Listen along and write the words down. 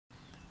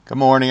Good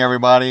morning,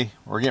 everybody.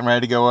 We're getting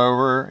ready to go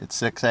over. It's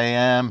 6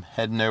 a.m.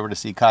 Heading over to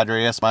see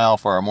Qadry Ismail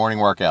for our morning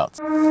workouts.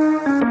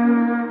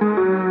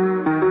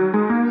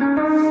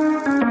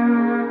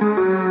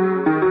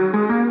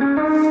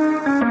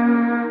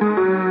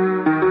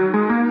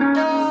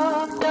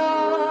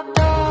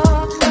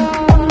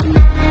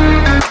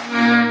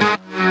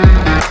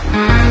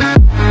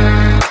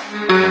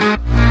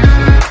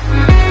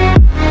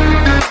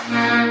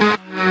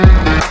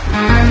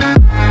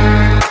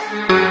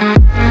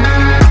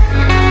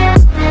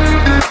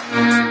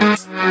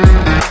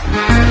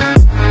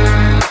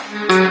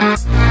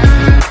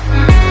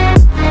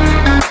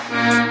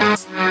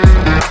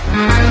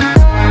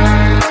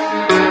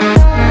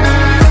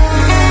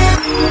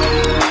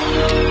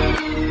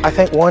 I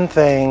think one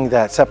thing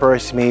that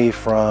separates me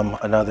from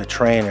another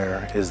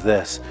trainer is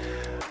this: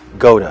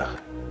 GOATA,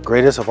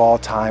 greatest of all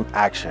time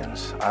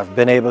actions. I've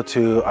been able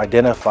to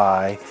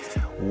identify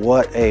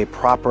what a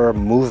proper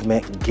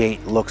movement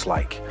gait looks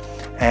like.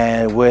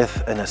 And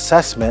with an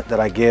assessment that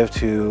I give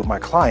to my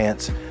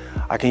clients,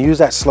 I can use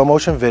that slow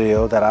motion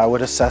video that I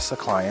would assess the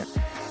client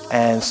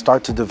and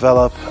start to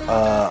develop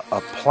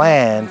a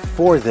plan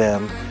for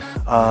them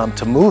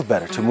to move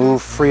better, to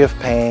move free of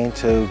pain,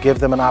 to give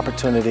them an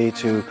opportunity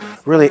to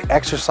really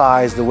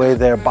exercise the way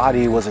their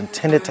body was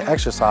intended to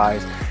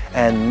exercise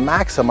and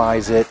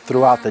maximize it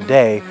throughout the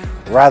day,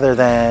 rather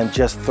than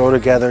just throw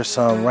together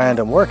some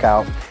random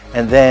workout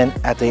and then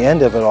at the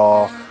end of it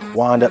all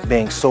wind up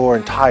being sore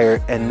and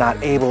tired and not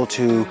able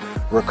to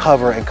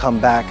recover and come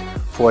back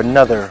for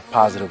another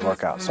positive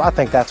workout. So I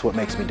think that's what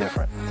makes me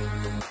different.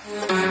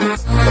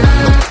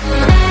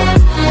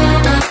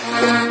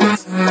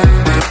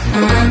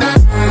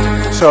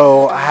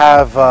 So I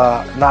have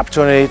an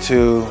opportunity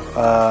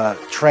to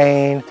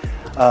train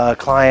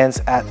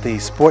clients at the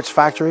Sports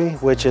Factory,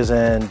 which is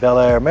in Bel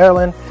Air,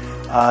 Maryland.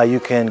 You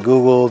can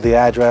Google the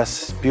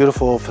address.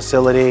 Beautiful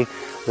facility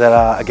that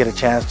I get a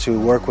chance to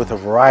work with a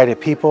variety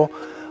of people.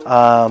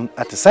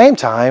 At the same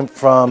time,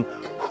 from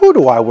who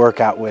do I work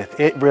out with?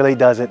 It really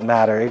doesn't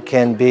matter. It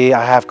can be,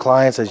 I have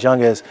clients as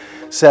young as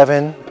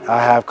 7.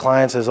 I have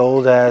clients as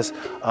old as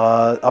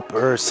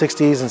upper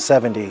 60s and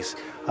 70s.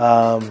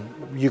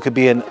 You could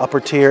be an upper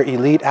tier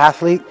elite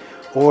athlete,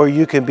 or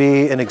you could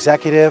be an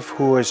executive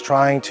who is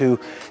trying to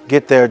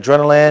get their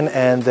adrenaline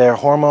and their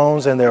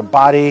hormones and their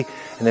body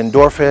and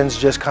endorphins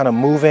just kind of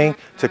moving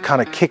to kind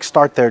of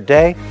kickstart their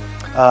day.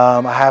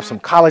 I have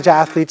some college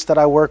athletes that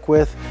I work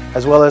with,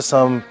 as well as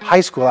some high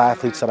school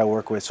athletes that I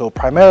work with. So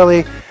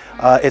primarily,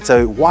 it's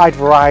a wide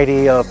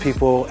variety of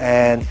people,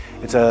 and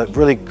it's a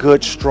really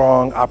good,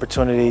 strong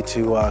opportunity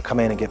to come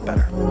in and get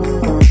better.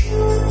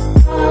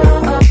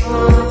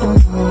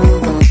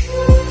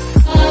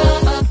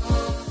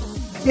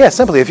 Yeah,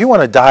 simply, if you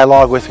want to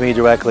dialogue with me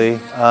directly,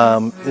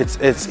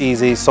 it's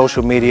easy.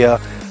 Social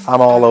media,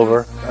 I'm all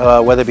over.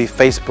 Whether it be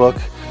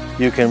Facebook,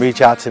 you can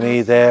reach out to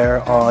me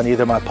there on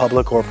either my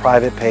public or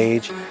private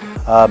page.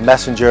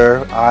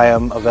 Messenger, I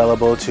am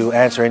available to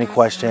answer any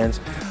questions.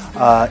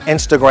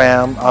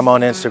 Instagram, I'm on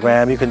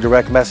Instagram. You can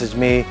direct message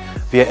me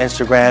via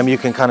Instagram. You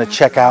can kind of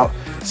check out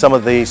some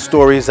of the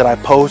stories that I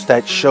post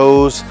that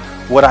shows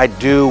what I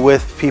do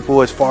with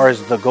people as far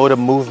as the go-to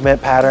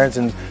movement patterns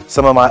and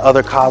some of my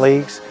other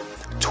colleagues.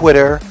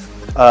 Twitter,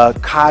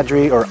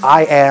 Qadry, or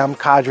I am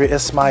Qadry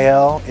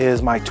Ismail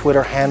is my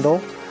Twitter handle,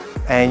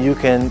 and you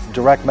can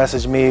direct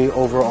message me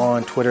over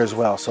on Twitter as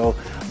well. So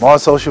I'm on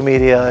social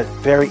media,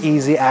 very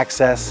easy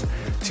access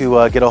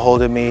to get a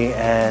hold of me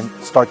and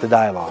start the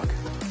dialogue.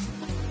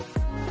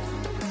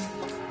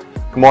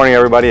 Good morning,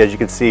 everybody. As you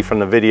can see from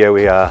the video,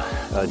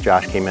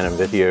 Josh came in and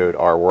videoed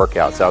our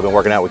workout. So I've been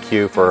working out with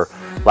Q for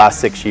the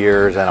last 6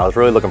 years, and I was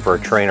really looking for a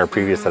trainer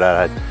previous to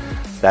that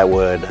I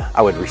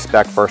would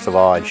respect, first of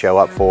all, I'd show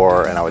up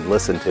for, and I would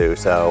listen to.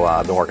 So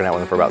I've been working out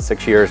with him for about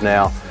 6 years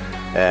now,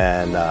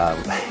 and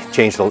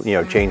changed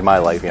my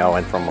life. I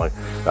went from like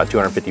about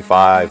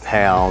 255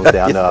 pounds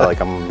down to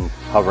like I'm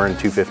hovering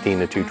 215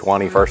 to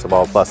 220. First of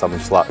all, plus I'm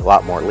just a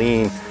lot more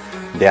lean,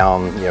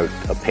 down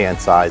a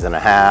pant size and a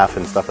half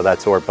and stuff of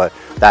that sort. But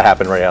that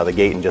happened right out of the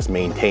gate and just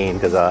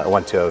maintained, because I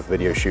went to a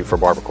video shoot for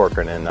Barbara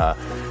Corcoran, and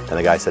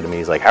the guy said to me,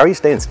 he's like, "How are you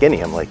staying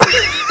skinny?" I'm like,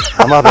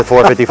 I'm up at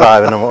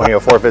 4:55 in the morning,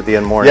 4:50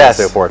 in the morning, yes,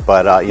 and so forth.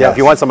 But yes, if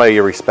you want somebody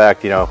you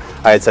respect, I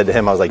had said to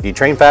him, I was like, "Do you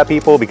train fat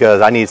people?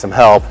 Because I need some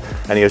help."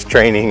 And he was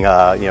training,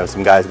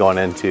 some guys going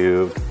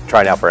into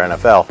trying out for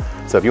NFL.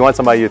 So if you want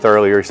somebody you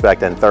thoroughly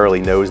respect and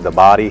thoroughly knows the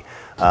body,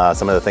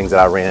 some of the things that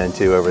I ran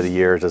into over the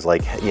years is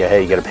like,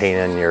 hey, you get a pain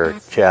in your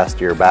chest,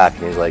 your back,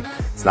 and he's like,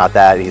 it's not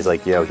that. He's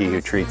like, he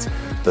who treats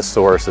the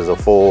source is a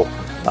fool.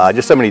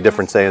 Just so many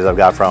different things I've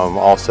got from.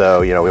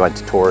 Also, we went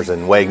to tours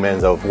in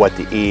Wegmans of what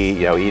to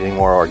eat, eating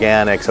more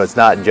organic. So it's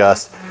not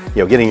just,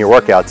 getting your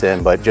workouts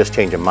in, but just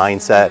changing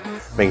mindset,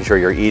 making sure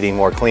you're eating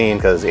more clean,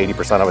 because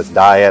 80% of it's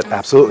diet.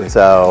 Absolutely.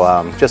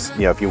 So just,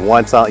 if you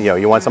want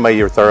somebody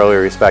you thoroughly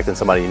respect and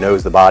somebody who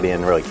knows the body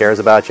and really cares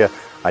about you,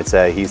 I'd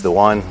say he's the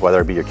one.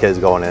 Whether it be your kids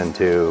going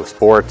into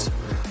sports,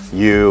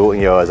 you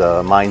know, as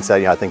a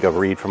mindset, I think of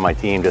Reed from my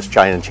team, just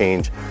trying to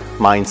change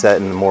mindset,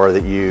 and the more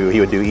that he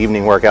would do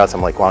evening workouts.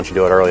 I'm like, why don't you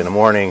do it early in the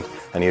morning?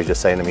 And he was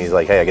just saying to me, he's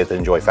like, hey, I get to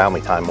enjoy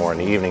family time more in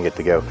the evening, get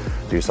to go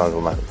do some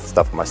of my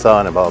stuff with my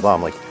son and blah, blah, blah.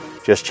 I'm like,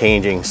 just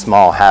changing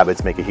small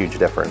habits make a huge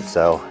difference.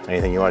 So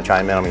anything you want to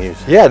chime in on?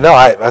 Yeah, no,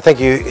 I think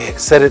you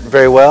said it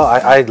very well.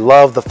 I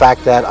love the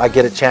fact that I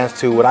get a chance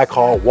to what I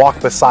call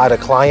walk beside a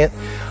client.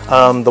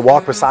 The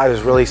walk beside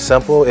is really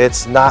simple.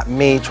 It's not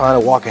me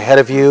trying to walk ahead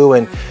of you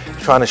and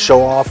trying to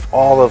show off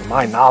all of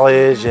my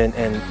knowledge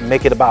and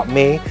make it about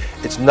me.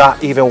 It's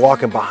not even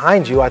walking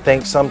behind you. I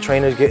think some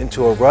trainers get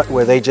into a rut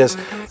where they just,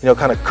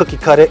 kind of cookie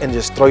cut it and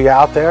just throw you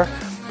out there.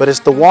 But it's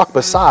the walk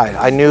beside.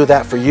 I knew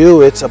that for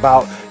you, it's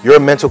about your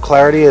mental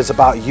clarity. It's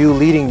about you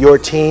leading your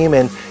team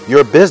and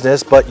your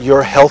business, but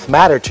your health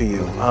mattered to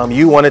you.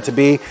 You wanted to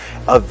be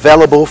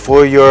available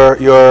for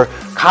your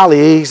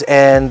colleagues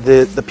and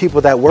the people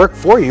that work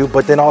for you,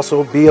 but then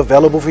also be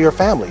available for your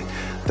family.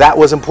 That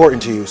was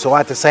important to you. So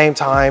at the same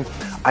time,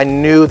 I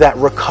knew that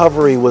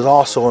recovery was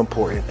also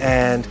important.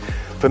 And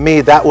for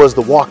me, that was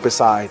the walk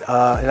beside.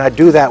 And I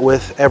do that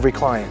with every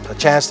client, a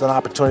chance and an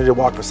opportunity to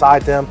walk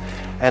beside them.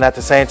 And at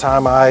the same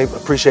time, I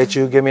appreciate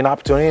you giving me an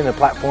opportunity and a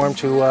platform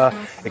to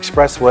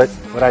express what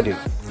I do.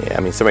 Yeah, I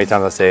mean, so many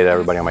times I say to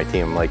everybody on my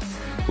team, like,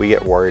 we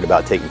get worried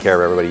about taking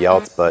care of everybody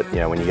else, but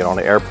when you get on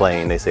an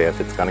airplane, they say if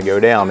it's going to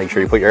go down, make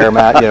sure you put your air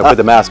mat, put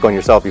the mask on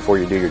yourself before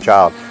you do your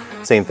job.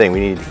 Same thing,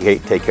 we need to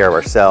take care of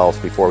ourselves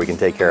before we can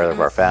take care of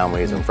our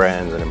families and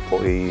friends and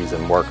employees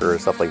and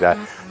workers, stuff like that.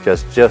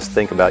 Just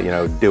think about,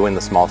 doing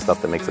the small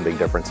stuff that makes a big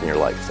difference in your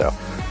life. So,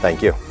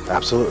 thank you.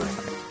 Absolutely.